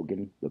Dave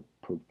Grogan, the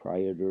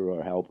proprietor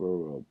or helper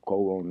or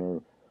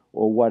co-owner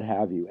or what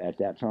have you at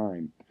that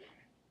time.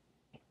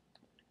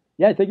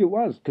 Yeah, I think it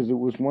was because it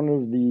was one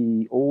of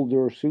the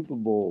older Super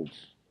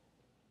Bowls.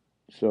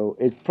 So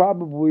it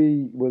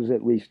probably was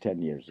at least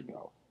 10 years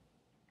ago.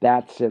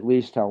 That's at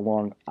least how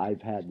long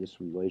I've had this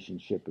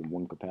relationship in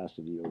one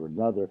capacity or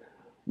another,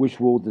 which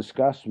we'll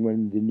discuss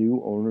when the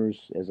new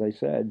owners, as I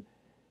said,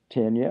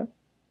 Tanya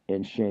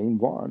and Shane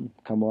Vaughn,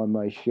 come on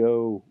my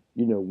show,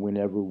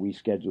 whenever we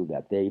schedule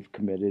that. They've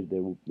committed,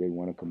 they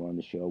want to come on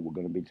the show. We're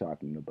going to be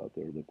talking about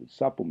their liquid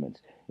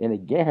supplements. And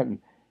again,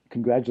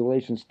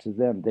 congratulations to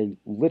them. They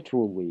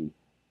literally,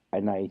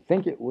 and I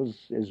think it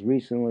was as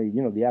recently,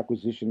 the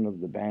acquisition of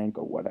the bank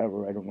or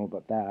whatever. I don't know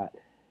about that.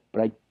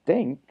 But I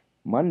think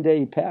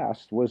Monday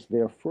past was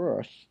their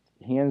first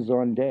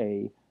hands-on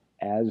day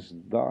as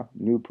the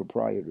new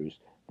proprietors.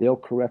 They'll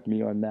correct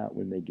me on that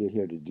when they get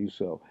here to do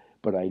so.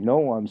 But I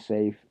know I'm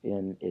safe,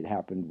 and it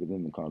happened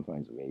within the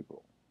confines of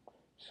April.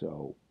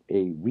 So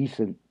a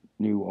recent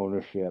new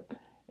ownership,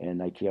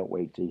 and I can't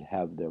wait to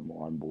have them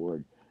on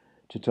board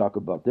to talk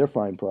about their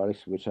fine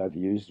products, which I've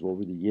used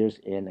over the years.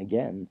 And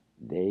again,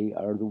 they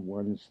are the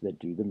ones that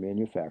do the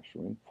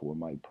manufacturing for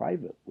my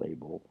private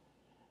label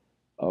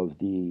of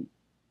the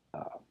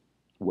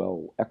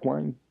well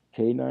equine,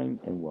 canine,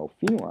 and well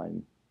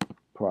feline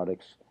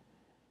products.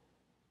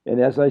 And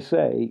as I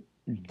say,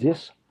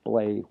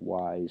 display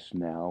wise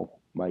now,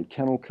 my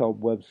Kennel Kelp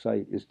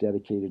website is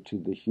dedicated to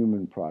the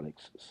human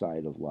products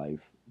side of life.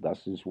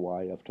 Thus is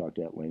why I've talked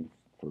at length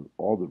for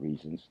all the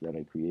reasons that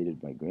I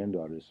created my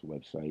granddaughter's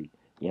website,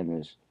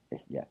 Ada's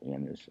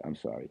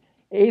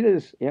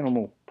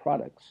Animal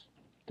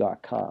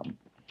Products.com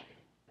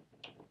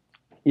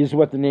is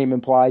what the name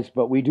implies,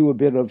 but we do a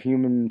bit of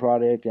human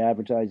product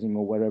advertising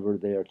or whatever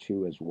there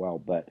too as well.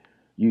 But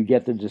you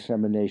get the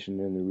dissemination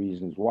and the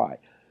reasons why.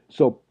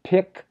 So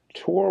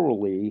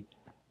pictorially,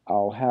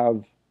 I'll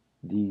have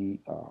the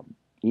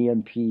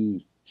EMP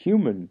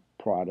human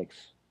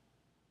products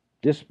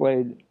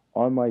displayed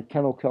on my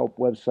Kennel Kelp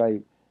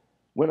website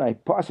when I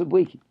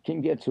possibly can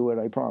get to it.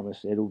 I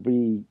promise it'll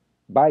be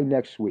by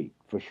next week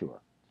for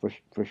sure,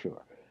 for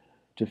sure,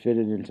 to fit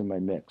it into my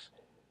mix.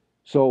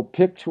 So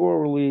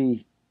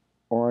pictorially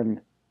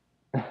on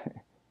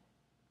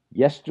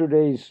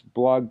yesterday's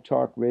Blog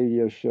Talk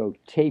Radio show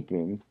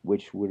taping,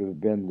 which would have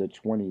been the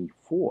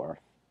 24th,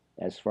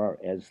 as far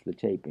as the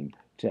taping,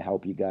 to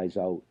help you guys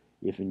out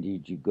if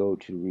indeed you go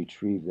to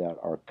retrieve that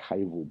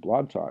archival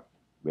Blog Talk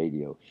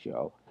Radio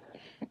show.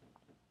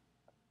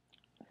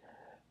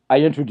 I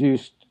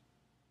introduced,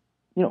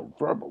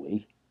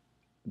 verbally,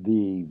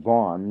 the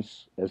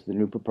Vaughns as the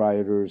new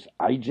proprietors.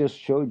 I just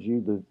showed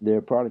you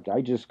their product I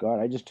just got.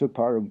 I just took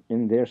part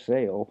in their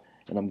sale,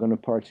 and I'm going to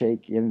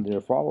partake in their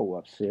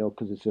follow-up sale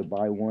because it's a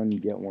buy one,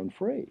 get one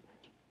free.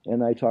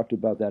 And I talked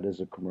about that as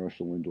a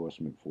commercial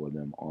endorsement for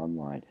them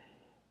online.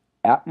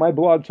 At my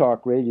Blog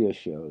Talk radio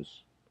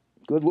shows,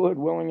 good Lord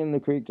willing and the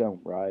creek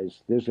don't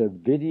rise, there's a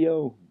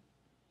video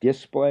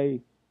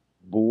display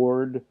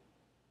board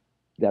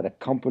that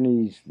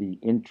accompanies the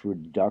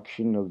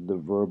introduction of the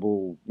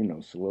verbal,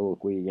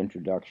 soliloquy,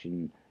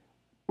 introduction,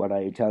 what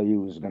I tell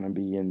you is going to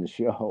be in the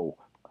show.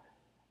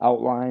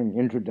 Outline,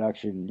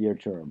 introduction, your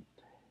term.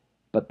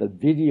 But the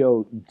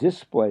video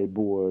display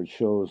board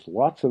shows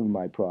lots of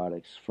my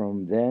products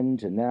from then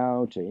to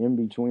now to in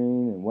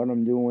between and what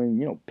I'm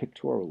doing,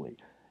 pictorially.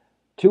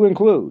 To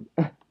include,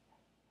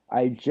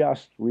 I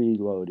just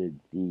reloaded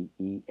the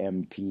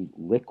EMP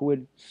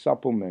liquid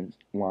supplement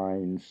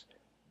lines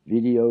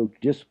video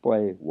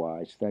display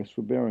wise. Thanks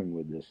for bearing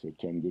with this. It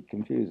can get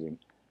confusing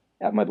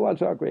at my Blog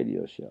Talk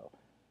Radio show.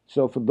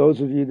 So for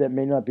those of you that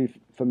may not be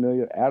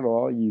familiar at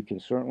all, you can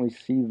certainly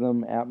see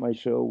them at my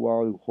show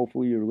while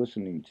hopefully you're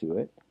listening to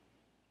it.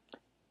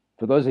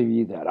 For those of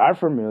you that are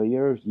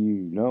familiar,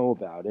 you know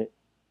about it.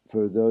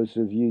 For those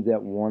of you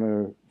that want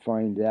to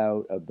find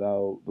out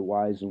about the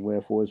whys and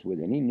wherefores with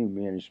any new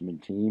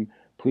management team,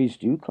 please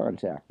do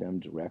contact them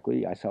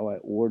directly. That's how I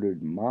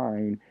ordered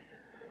mine,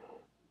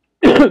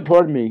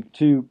 pardon me,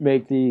 to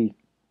make the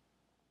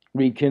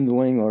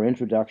rekindling or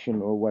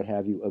introduction or what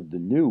have you of the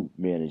new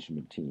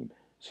management team.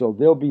 So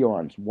they'll be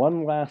on.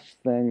 One last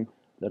thing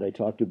that I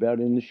talked about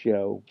in the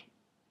show,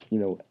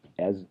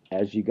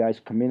 as you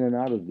guys come in and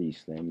out of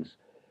these things,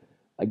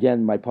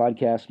 again, my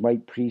podcast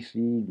might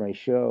precede my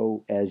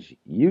show as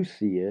you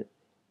see it,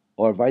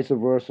 or vice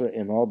versa,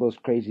 in all those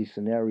crazy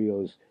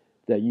scenarios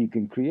that you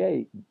can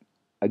create,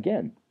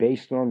 again,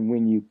 based on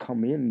when you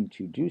come in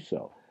to do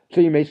so. So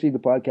you may see the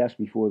podcast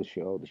before the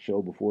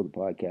show before the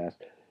podcast,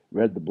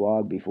 read the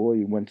blog before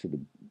you went to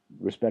the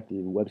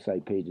respective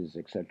website pages,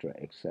 etc.,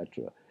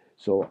 etc.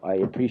 So I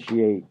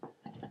appreciate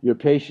your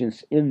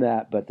patience in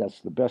that, but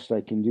that's the best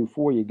I can do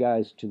for you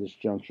guys to this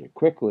juncture.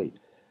 Quickly,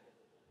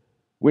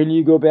 when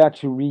you go back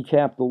to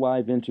recap the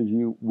live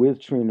interview with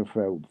Trina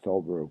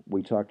Felber,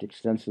 we talked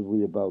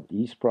extensively about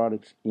these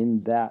products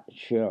in that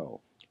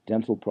show.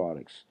 dental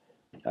products.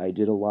 I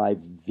did a live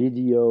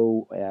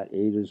video at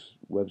Ada's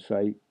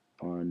website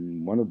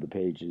on one of the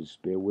pages.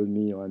 Bear with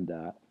me on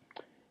that.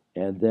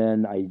 And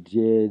then I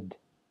did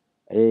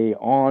a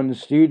in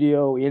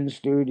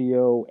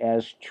studio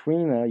as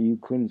Trina. You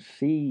couldn't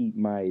see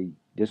my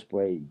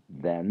display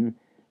then,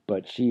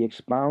 but she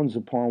expounds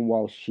upon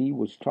while she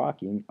was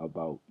talking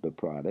about the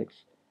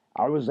products.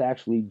 I was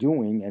actually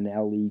doing an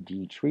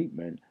LED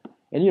treatment,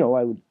 and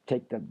I would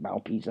take the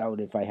mouthpiece out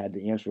if I had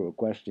to answer a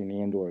question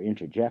and or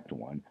interject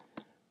one.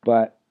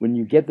 But when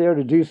you get there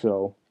to do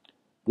so,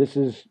 this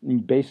is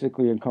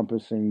basically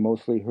encompassing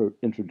mostly her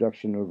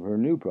introduction of her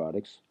new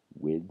products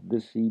with the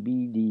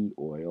CBD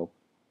oil.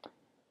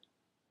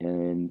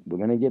 And we're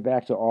going to get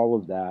back to all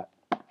of that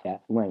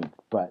at length.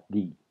 But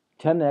the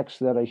 10X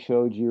that I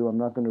showed you, I'm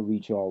not going to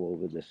reach all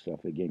over this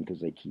stuff again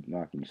because I keep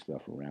knocking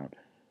stuff around.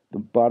 The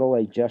bottle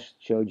I just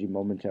showed you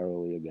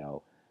momentarily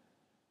ago,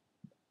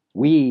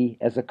 we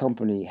as a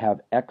company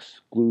have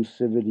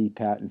exclusivity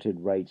patented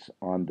rights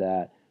on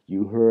that.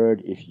 You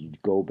heard, if you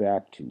go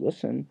back to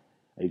listen,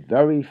 a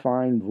very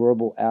fine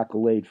verbal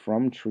accolade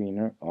from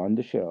Trina on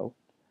the show.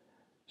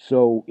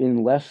 So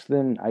in less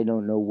than, I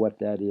don't know what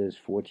that is,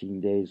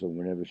 14 days or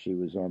whenever she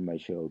was on my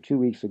show, 2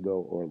 weeks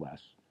ago or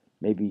less,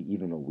 maybe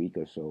even a week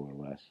or so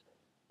or less.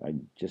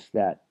 I'm just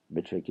that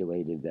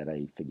matriculated that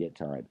I forget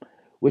time.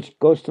 Which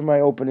goes to my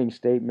opening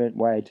statement,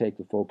 why I take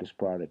the focus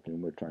product,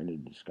 and we're trying to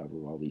discover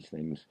all these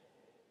things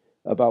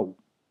about,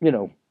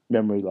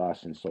 memory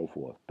loss and so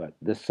forth. But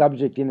the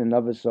subject in and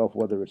of itself,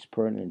 whether it's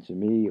pertinent to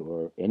me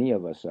or any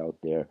of us out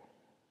there,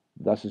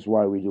 thus is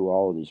why we do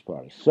all of these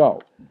products.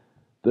 So,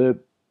 the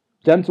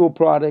dental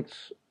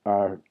products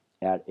are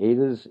at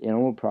Ada's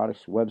Animal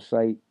Products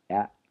website,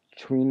 at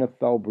Trina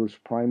Felber's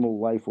Primal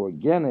Life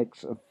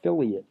Organics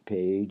affiliate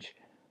page.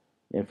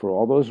 And for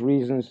all those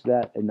reasons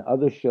that in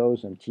other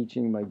shows I'm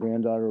teaching my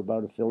granddaughter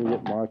about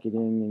affiliate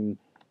marketing and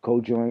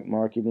co-joint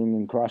marketing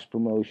and cross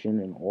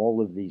promotion and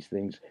all of these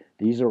things,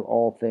 these are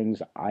all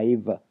things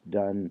I've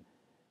done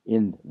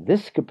in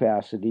this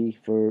capacity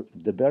for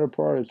the better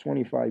part of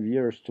 25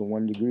 years to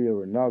one degree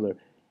or another.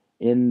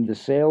 In the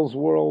sales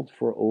world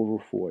for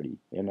over 40.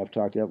 And I've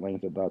talked at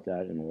length about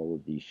that in all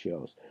of these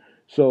shows.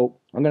 So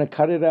I'm going to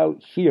cut it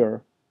out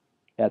here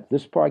at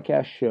this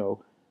podcast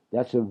show.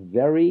 That's a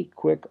very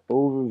quick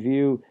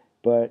overview,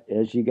 but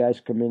as you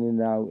guys come in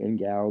and out, and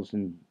gals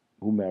and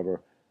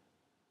whomever,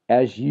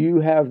 as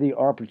you have the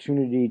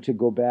opportunity to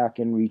go back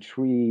and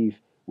retrieve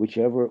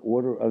whichever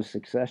order of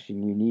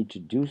succession you need to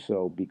do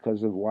so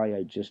because of why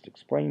I just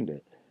explained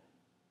it,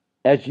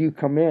 as you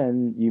come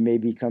in, you may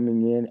be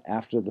coming in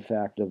after the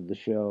fact of the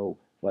show,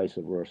 vice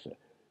versa.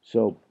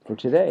 So for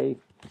today,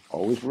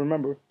 always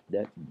remember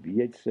that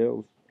BH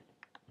Sales,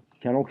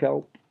 Kennel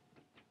Kelp,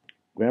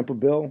 Grandpa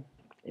Bill,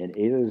 and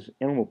Ada's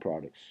Animal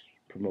Products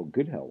promote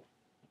good health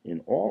in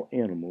all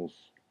animals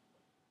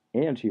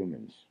and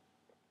humans.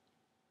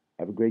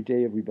 Have a great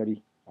day,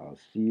 everybody. I'll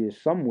see you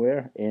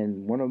somewhere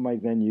in one of my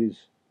venues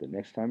the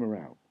next time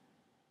around.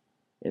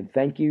 And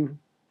thank you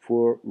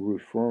for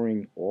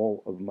referring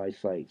all of my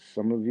sites.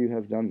 Some of you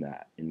have done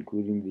that,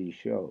 including these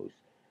shows.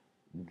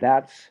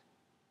 That's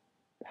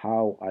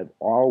how I've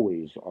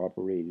always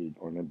operated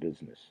on a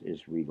business,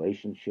 is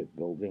relationship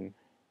building,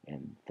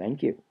 and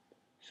thank you.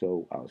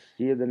 So I'll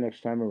see you the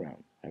next time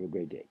around. Have a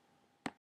great day.